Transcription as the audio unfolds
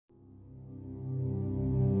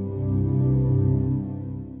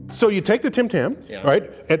So you take the Tim Tam, right?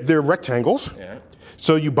 They're rectangles. Yeah.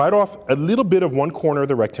 So you bite off a little bit of one corner of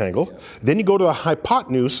the rectangle, then you go to the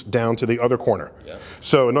hypotenuse down to the other corner. Yeah.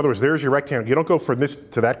 So in other words, there's your rectangle. You don't go from this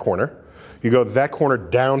to that corner. You go that corner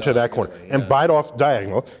down to that corner and bite off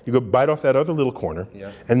diagonal. You go bite off that other little corner,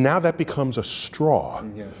 and now that becomes a straw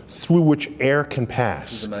through which air can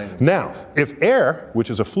pass. Now, if air, which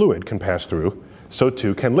is a fluid, can pass through, so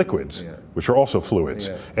too can liquids, which are also fluids.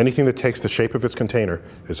 Anything that takes the shape of its container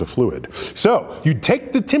is a fluid. So you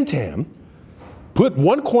take the Tim Tam, put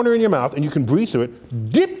one corner in your mouth and you can breathe through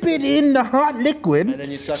it, dip it in the hot liquid, and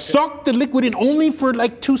then you suck the liquid in only for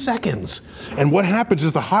like 2 seconds. And what happens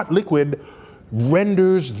is the hot liquid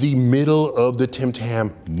renders the middle of the Tim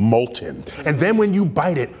Tam molten. And then when you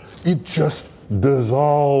bite it, it just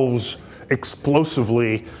dissolves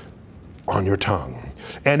explosively on your tongue.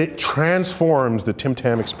 And it transforms the Tim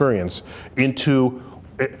Tam experience into,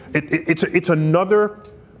 it's another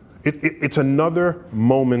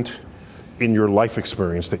moment in your life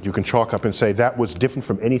experience that you can chalk up and say, that was different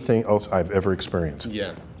from anything else I've ever experienced.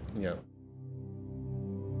 Yeah, yeah.